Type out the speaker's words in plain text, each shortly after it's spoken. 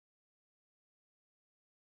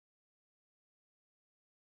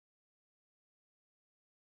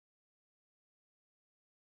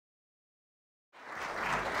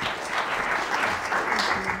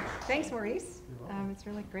Thanks, Maurice. It's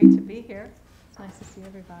really great to be here. It's nice to see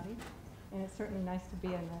everybody. And it's certainly nice to be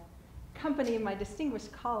in the company of my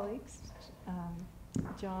distinguished colleagues,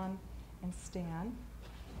 John and Stan.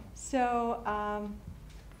 So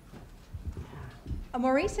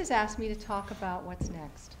Maurice has asked me to talk about what's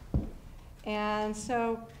next. And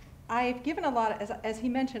so I've given a lot, as he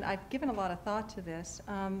mentioned, I've given a lot of thought to this.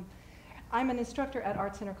 I'm an instructor at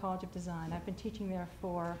Art Center College of Design. I've been teaching there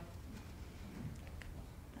for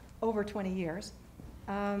over 20 years.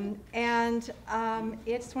 It's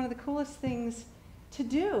one of the coolest things to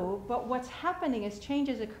do, but what's happening is change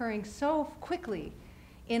is occurring so quickly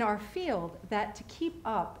in our field that to keep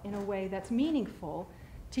up in a way that's meaningful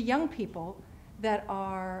to young people that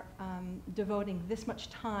are devoting this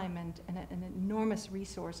much time and enormous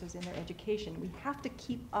resources in their education, we have to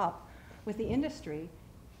keep up with the industry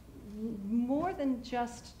more than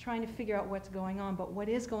just trying to figure out what's going on, but what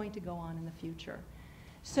is going to go on in the future.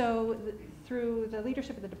 So through the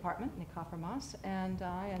leadership of the department, Nick Hoffermas, and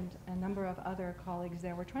I and a number of other colleagues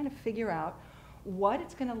there, we're trying to figure out what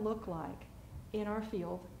it's going to look like in our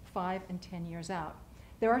field 5 and 10 years out.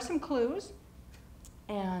 There are some clues,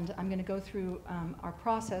 and I'm going to go through our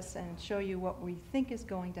process and show you what we think is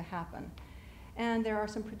going to happen. And there are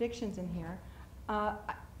some predictions in here.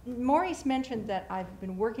 Maurice mentioned that I've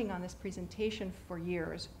been working on this presentation for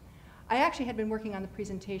years. I actually had been working on the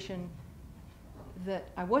presentation that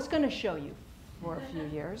I was going to show you for a few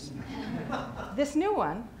years. This new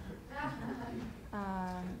one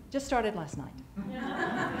just started last night.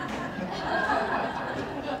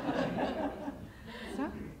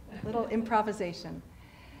 So, little improvisation.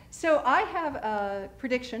 So I have a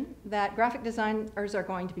prediction that graphic designers are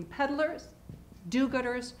going to be peddlers,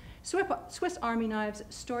 do-gooders, Swiss Army knives,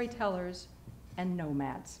 storytellers, and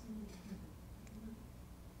nomads.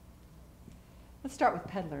 Let's start with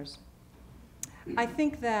peddlers. I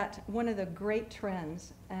think that one of the great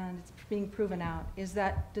trends, and it's being proven out, is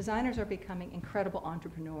that designers are becoming incredible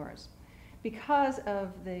entrepreneurs. Because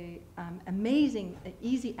of the amazing,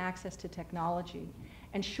 easy access to technology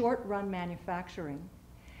and short-run manufacturing,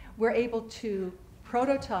 we're able to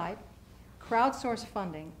prototype, crowdsource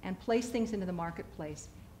funding, and place things into the marketplace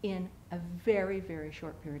in a very, very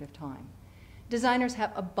short period of time. Designers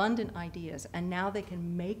have abundant ideas, and now they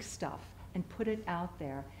can make stuff and put it out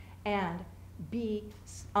there and be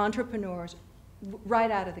entrepreneurs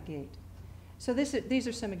right out of the gate. So these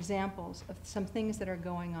are some examples of some things that are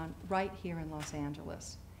going on right here in Los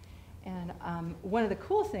Angeles. And one of the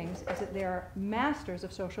cool things is that they're masters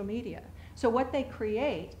of social media. So what they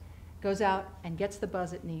create goes out and gets the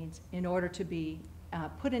buzz it needs in order to be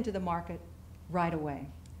put into the market right away.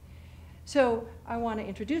 So I want to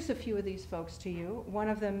introduce a few of these folks to you. One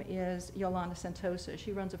of them is Yolanda Sentosa.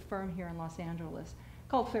 She runs a firm here in Los Angeles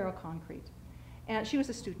called Ferro Concrete. And she was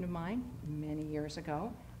a student of mine many years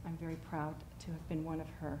ago. I'm very proud to have been one of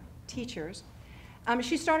her teachers.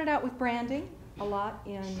 She started out with branding a lot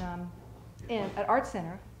at Art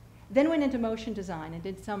Center, then went into motion design and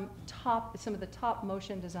did some of the top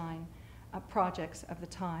motion design projects of the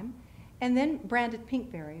time, and then branded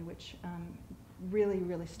Pinkberry, which really,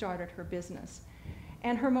 really started her business.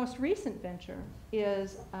 And her most recent venture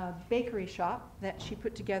is a bakery shop that she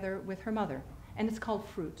put together with her mother, and it's called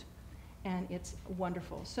Fruit. And it's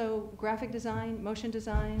wonderful. So graphic design, motion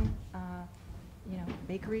design,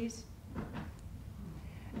 bakeries.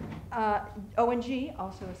 ONG,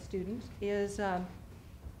 also a student, is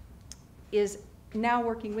now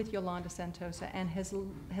working with Yolanda Sentosa and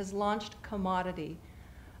has launched Commodity,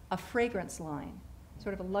 a fragrance line,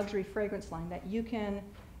 sort of a luxury fragrance line that you can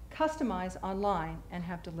customize online and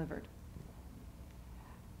have delivered.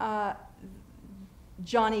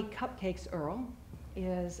 Johnny Cupcakes Earl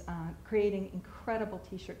is creating incredible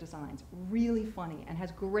t-shirt designs, really funny, and has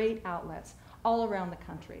great outlets all around the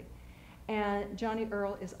country. And Johnny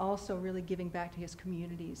Earl is also really giving back to his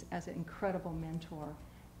communities as an incredible mentor,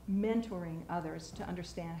 mentoring others to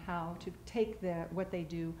understand how to take what they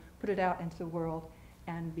do, put it out into the world,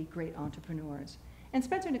 and be great entrepreneurs. And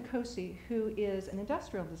Spencer Nkosi, who is an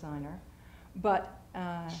industrial designer, but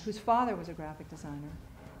whose father was a graphic designer,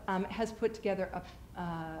 has put together a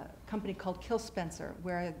company called Kill Spencer,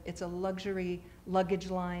 where it's a luxury luggage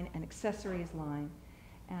line and accessories line,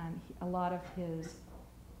 and a lot of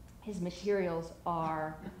his materials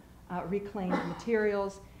are reclaimed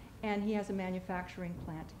materials, and he has a manufacturing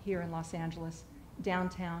plant here in Los Angeles,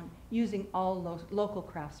 downtown, using all local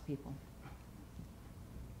craftspeople.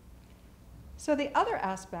 So the other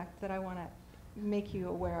aspect that I want to make you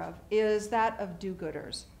aware of is that of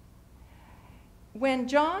do-gooders. When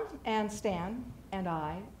John and Stan and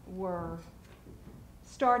I were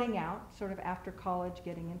starting out, sort of after college,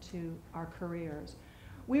 getting into our careers,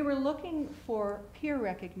 we were looking for peer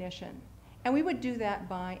recognition. And we would do that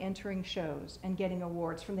by entering shows and getting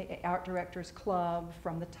awards from the Art Directors Club,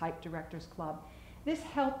 from the Type Directors Club. This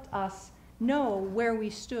helped us know where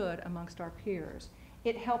we stood amongst our peers.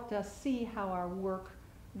 It helped us see how our work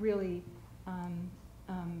really,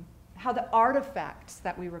 how the artifacts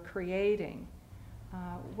that we were creating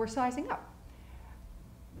were sizing up.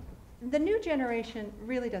 The new generation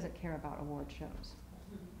really doesn't care about award shows.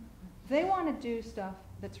 They want to do stuff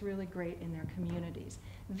that's really great in their communities.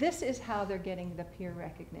 This is how they're getting the peer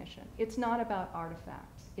recognition. It's not about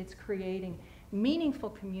artifacts. It's creating meaningful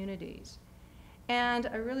communities. And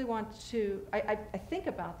I really want to, I think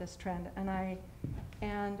about this trend, and I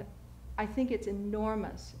think it's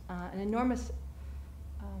enormous, an enormous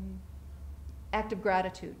act of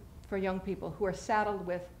gratitude for young people who are saddled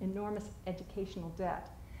with enormous educational debt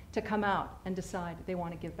to come out and decide they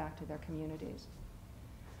want to give back to their communities.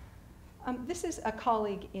 This is a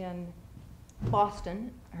colleague in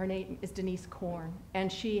Boston. Her name is Denise Korn,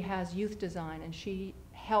 and she has youth design, and she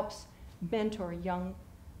helps mentor young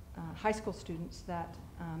high school students that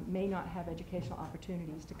may not have educational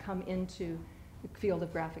opportunities to come into the field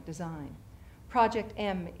of graphic design. Project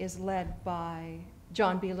M is led by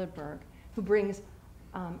John Biellerberg, who brings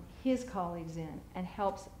his colleagues in and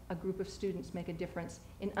helps a group of students make a difference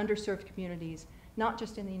in underserved communities, not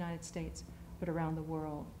just in the United States, but around the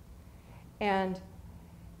world. And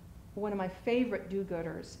one of my favorite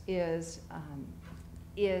do-gooders is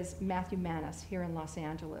Matthew Manis here in Los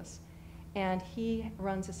Angeles. And he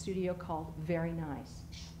runs a studio called Very Nice.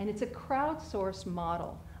 And it's a crowdsourced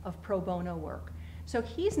model of pro bono work. So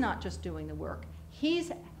he's not just doing the work.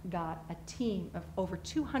 He's got a team of over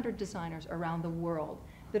 200 designers around the world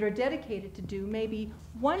that are dedicated to do maybe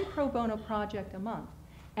one pro bono project a month.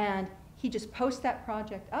 And he just posts that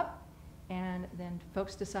project up, and then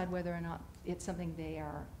folks decide whether or not it's something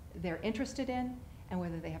they're interested in and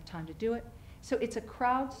whether they have time to do it. So it's a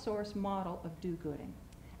crowdsourced model of do-gooding.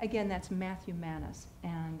 Again, that's Matthew Manis,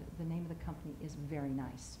 and the name of the company is Very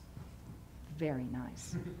Nice. Very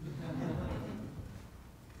nice.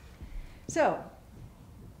 So,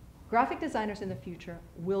 graphic designers in the future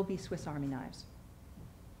will be Swiss Army knives.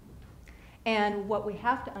 And what we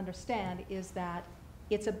have to understand is that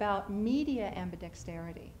it's about media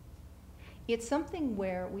ambidexterity. It's something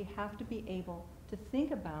where we have to be able to think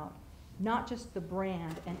about not just the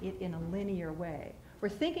brand and it in a linear way. We're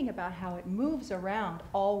thinking about how it moves around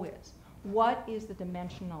always. What is the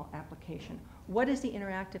dimensional application? What is the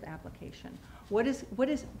interactive application? What is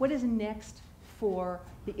next for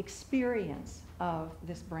the experience of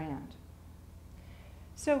this brand?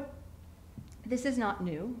 So this is not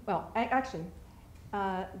new. Well, actually,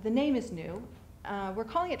 the name is new. We're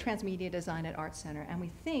calling it Transmedia Design at Art Center, and we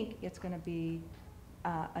think it's going to be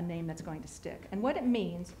a name that's going to stick. And what it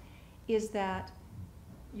means is that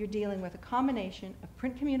you're dealing with a combination of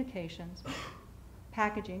print communications,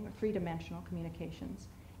 packaging, or three-dimensional communications,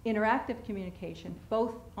 interactive communication,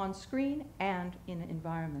 both on screen and in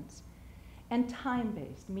environments, and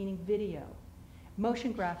time-based, meaning video,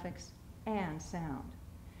 motion graphics, and sound.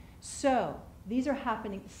 So these are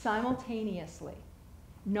happening simultaneously,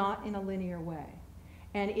 not in a linear way.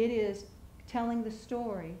 And it is telling the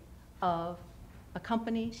story of a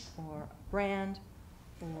company or a brand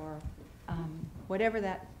or whatever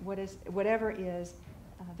is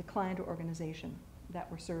the client or organization that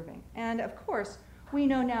we're serving. And of course, we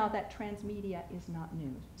know now that transmedia is not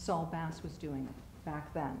new. Saul Bass was doing it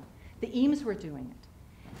back then. The Eames were doing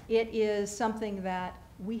it. It is something that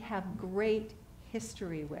we have great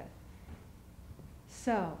history with.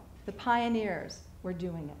 So the pioneers were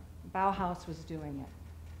doing it. Bauhaus was doing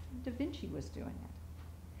it. Da Vinci was doing it.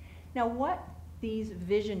 Now what these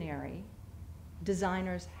visionary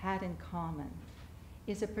designers had in common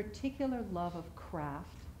is a particular love of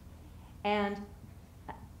craft and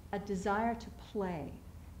a desire to play.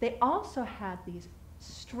 They also had these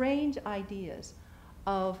strange ideas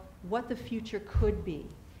of what the future could be,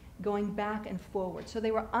 going back and forward. So they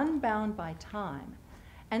were unbound by time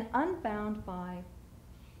and unbound by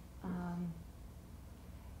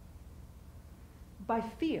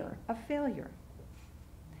fear of failure.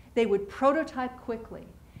 They would prototype quickly.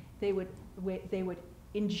 They would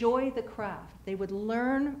enjoy the craft. They would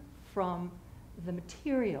learn from the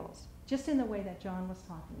materials, just in the way that John was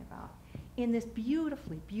talking about, in this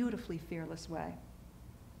beautifully, beautifully fearless way.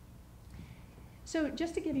 So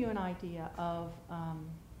just to give you an idea of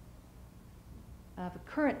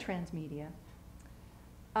current transmedia,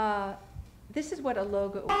 this is what a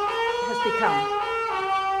logo has become.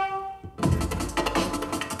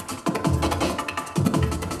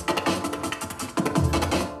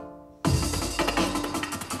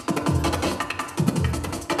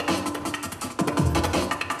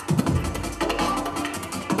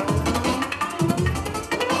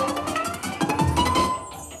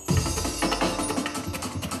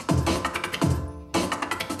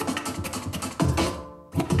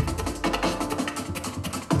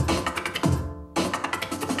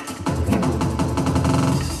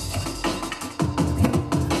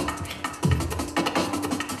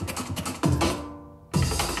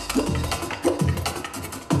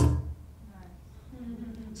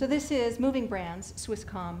 So this is Moving Brands,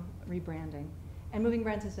 Swisscom rebranding. And Moving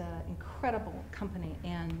Brands is an incredible company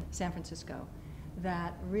in San Francisco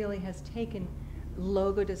that really has taken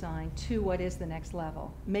logo design to what is the next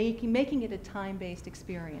level, making it a time-based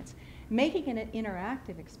experience, making it an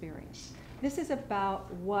interactive experience. This is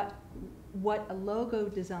about what a logo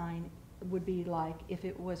design would be like if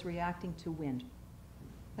it was reacting to wind.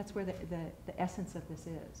 That's where the essence of this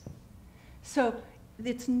is. So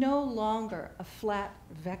it's no longer a flat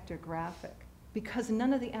vector graphic because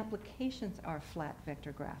none of the applications are flat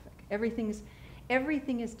vector graphic. Everything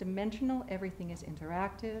is dimensional, everything is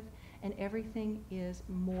interactive, and everything is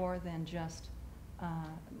more than just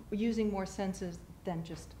using more senses than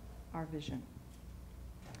just our vision.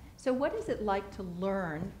 So what is it like to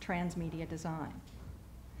learn transmedia design?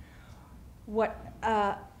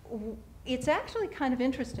 It's actually kind of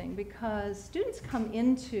interesting because students come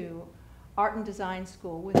into art and design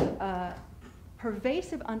school with a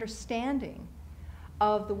pervasive understanding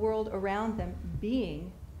of the world around them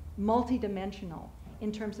being multidimensional in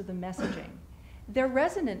terms of the messaging. They're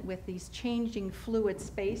resonant with these changing fluid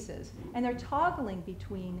spaces, and they're toggling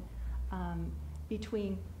between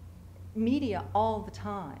media all the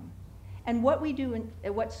time. And what we do,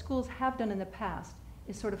 what schools have done in the past,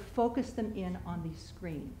 is sort of focus them in on these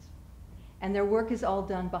screens. And their work is all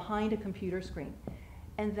done behind a computer screen.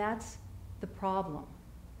 And that's the problem.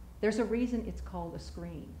 There's a reason it's called a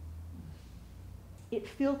screen. It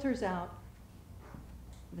filters out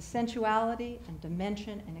the sensuality and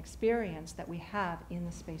dimension and experience that we have in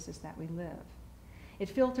the spaces that we live. It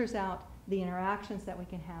filters out the interactions that we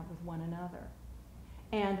can have with one another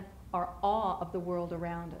and our awe of the world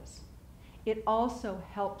around us. It also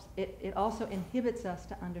helps, it also inhibits us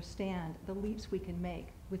to understand the leaps we can make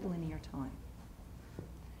with linear time.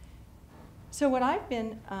 So what I've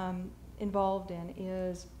been involved in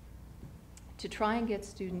is to try and get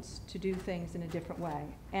students to do things in a different way.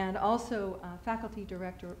 And also faculty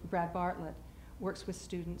director Brad Bartlett works with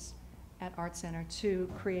students at Art Center to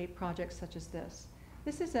create projects such as this.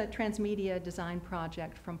 This is a transmedia design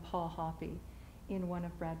project from Paul Hoppy in one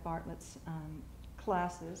of Brad Bartlett's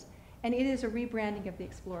classes. And it is a rebranding of the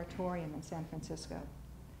Exploratorium in San Francisco.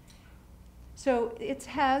 So it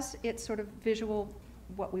has its sort of visual,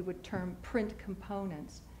 what we would term print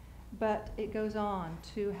components, but it goes on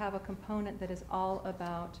to have a component that is all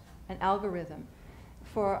about an algorithm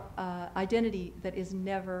for identity that is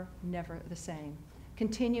never, never the same,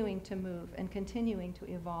 continuing to move and continuing to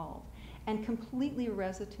evolve, and completely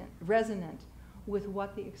resonant with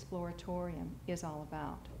what the Exploratorium is all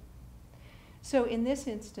about. So in this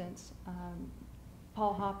instance,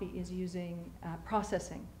 Paul Hoppy is using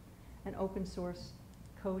processing, an open source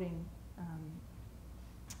coding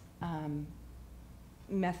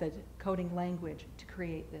method, coding language, to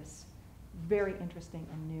create this very interesting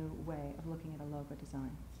and new way of looking at a logo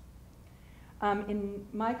design. In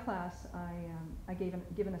my class, I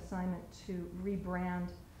give an assignment to rebrand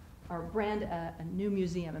or brand a new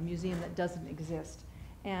museum, a museum that doesn't exist.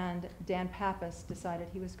 And Dan Pappas decided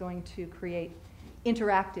he was going to create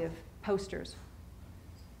interactive posters.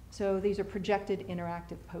 So these are projected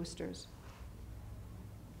interactive posters.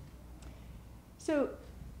 So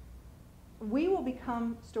we will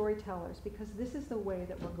become storytellers because this is the way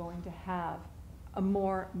that we're going to have a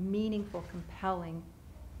more meaningful, compelling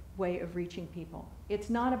way of reaching people.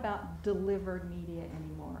 It's not about delivered media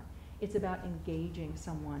anymore. It's about engaging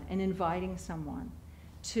someone and inviting someone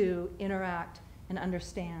to interact and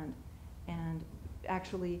understand and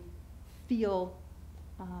actually feel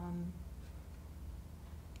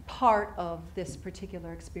part of this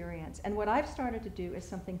particular experience. And what I've started to do is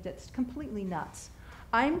something that's completely nuts.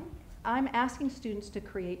 I'm asking students to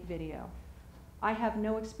create video. I have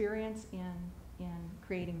no experience in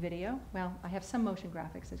creating video. Well, I have some motion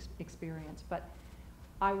graphics experience, but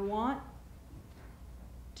I want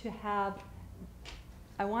to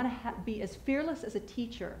be as fearless as a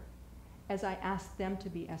teacher as I ask them to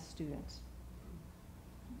be as students.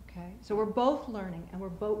 Okay? So we're both learning, and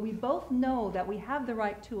we both know that we have the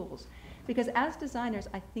right tools, because as designers,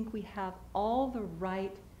 I think we have all the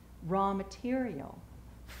right raw material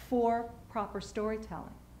for proper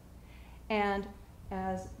storytelling. And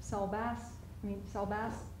as Saul Bass,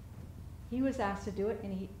 he was asked to do it,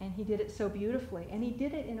 and he did it so beautifully, and he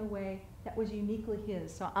did it in a way that was uniquely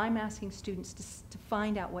his. So I'm asking students to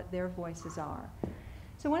find out what their voices are.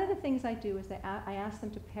 So one of the things I do is I ask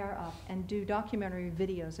them to pair up and do documentary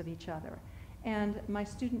videos of each other. And my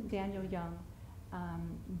student Daniel Young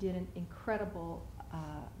did an incredible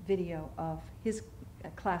video of his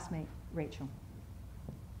classmate Rachel.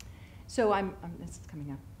 So this is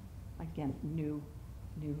coming up again, new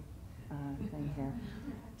thing here.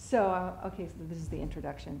 So, okay, so this is the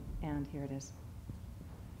introduction, and here it is.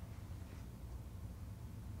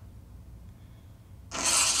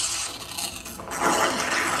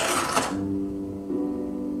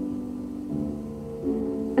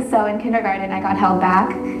 So in kindergarten, I got held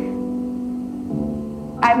back.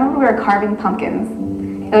 I remember we were carving pumpkins.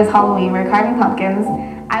 It was Halloween, we were carving pumpkins.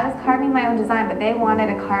 I was carving my own design, but they wanted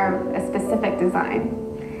to carve a specific design.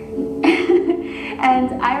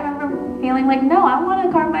 And I remember feeling like, no, I want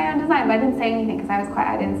to carve my own design, but I didn't say anything because I was quiet.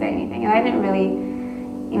 I didn't say anything, and I didn't really,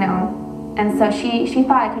 you know. And so she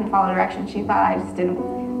thought I couldn't follow directions. She thought I just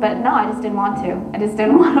didn't, but no, I just didn't want to. I just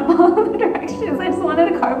didn't want to follow the directions. I just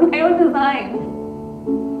wanted to carve my own design.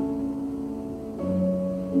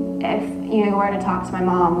 If you were to talk to my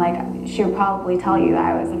mom, like, she would probably tell you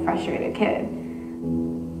I was a frustrated kid.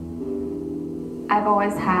 I've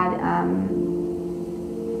always had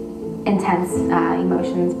intense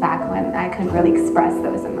emotions back when I couldn't really express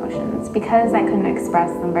those emotions. Because I couldn't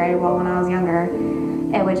express them very well when I was younger,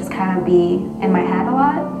 it would just kind of be in my head a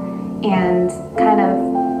lot and kind of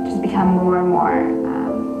just become more and more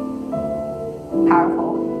powerful.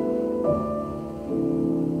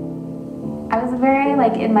 I was a very,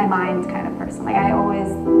 like, in my mind kind of person. Like, I always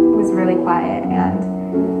was really quiet,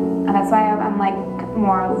 and that's why I'm like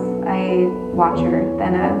more of a watcher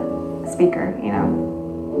than a speaker, you know.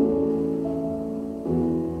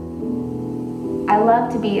 I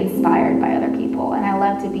love to be inspired by other people, and I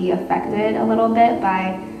love to be affected a little bit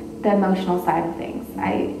by the emotional side of things.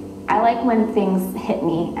 I like when things hit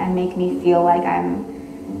me and make me feel like I'm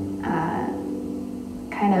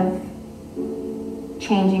kind of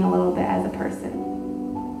changing a little bit as a person.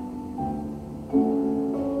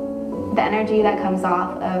 The energy that comes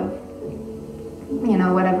off of, you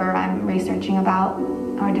know, whatever I'm researching about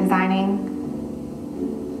or designing,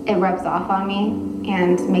 it rubs off on me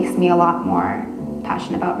and makes me a lot more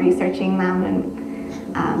passionate about researching them and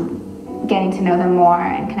getting to know them more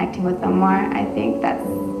and connecting with them more. I think that's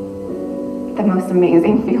the most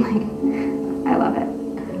amazing feeling. I love it.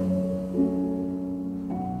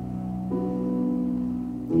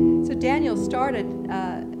 So Daniel started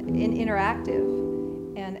in interactive,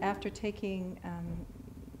 and after taking,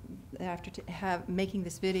 making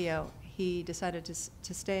this video, he decided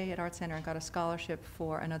to stay at Art Center and got a scholarship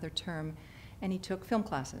for another term, and he took film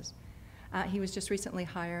classes. He was just recently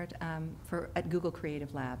hired at Google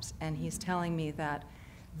Creative Labs, and he's telling me that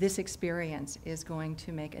this experience is going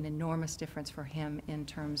to make an enormous difference for him in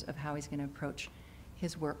terms of how he's going to approach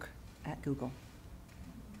his work at Google.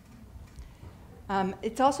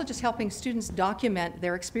 It's also just helping students document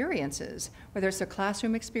their experiences, whether it's their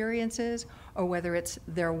classroom experiences or whether it's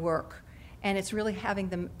their work. And it's really having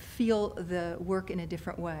them feel the work in a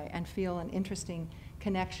different way and feel an interesting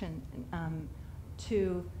connection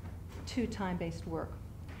to time-based work.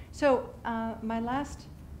 So my last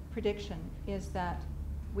prediction is that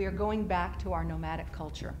we are going back to our nomadic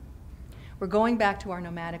culture. We're going back to our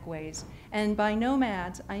nomadic ways. And by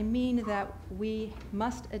nomads, I mean that we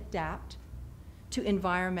must adapt to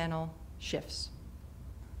environmental shifts.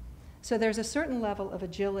 So there's a certain level of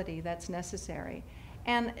agility that's necessary.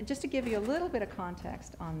 And just to give you a little bit of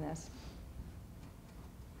context on this,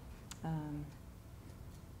 I'm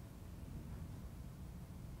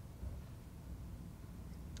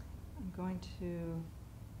going to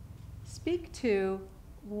speak to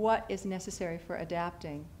what is necessary for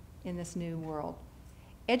adapting in this new world.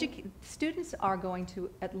 Students are going to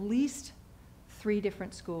at least 3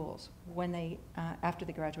 different schools when after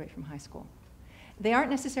they graduate from high school. They aren't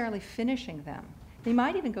necessarily finishing them. They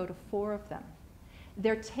might even go to 4 of them.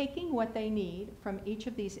 They're taking what they need from each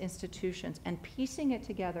of these institutions and piecing it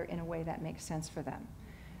together in a way that makes sense for them.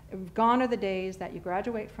 Gone are the days that you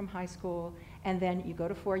graduate from high school and then you go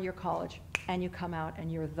to 4-year college and you come out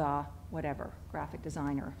and you're the whatever, graphic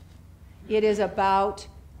designer. It is about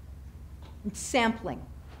sampling.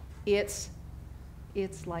 It's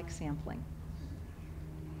like sampling.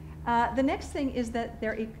 The next thing is that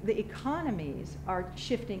the economies are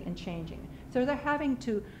shifting and changing. So they're having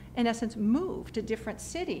to, in essence, move to different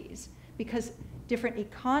cities because different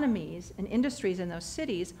economies and industries in those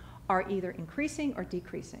cities are either increasing or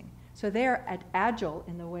decreasing. So they're agile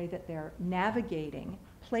in the way that they're navigating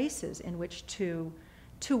places in which to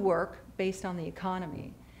work based on the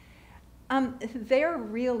economy. They're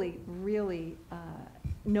really, really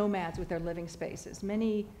nomads with their living spaces.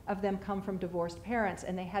 Many of them come from divorced parents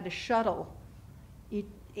and they had to shuttle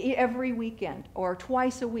every weekend or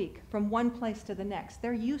twice a week from one place to the next.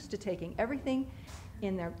 They're used to taking everything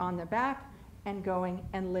on their back and going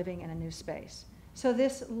and living in a new space. So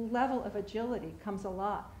this level of agility comes a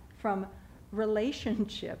lot from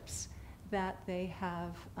relationships that they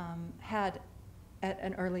have had at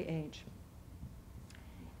an early age.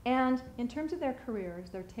 And in terms of their careers,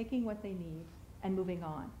 they're taking what they need and moving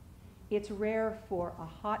on. It's rare for a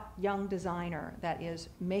hot young designer that is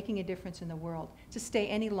making a difference in the world to stay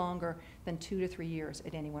any longer than 2 to 3 years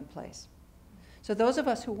at any one place. So those of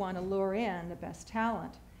us who want to lure in the best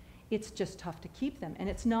talent, it's just tough to keep them. And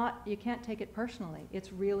it's not, you can't take it personally.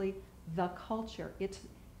 It's really the culture.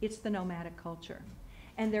 It's the nomadic culture.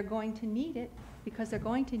 And they're going to need it because they're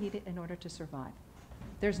going to need it in order to survive.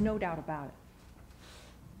 There's no doubt about it.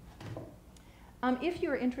 If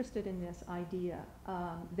you're interested in this idea,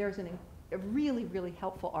 there's a really, really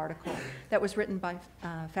helpful article that was written by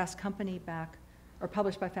Fast Company back, or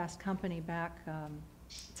published by Fast Company back,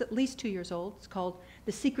 it's at least 2 years old. It's called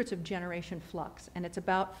The Secrets of Generation Flux, and it's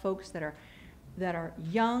about folks that are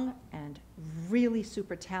young and really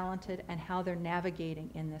super talented and how they're navigating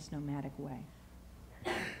in this nomadic way.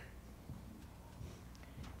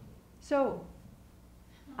 So,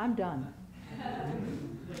 I'm done.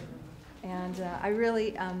 And I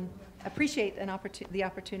really appreciate the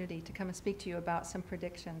opportunity to come and speak to you about some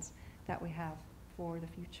predictions that we have for the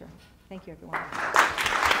future. Thank you, everyone.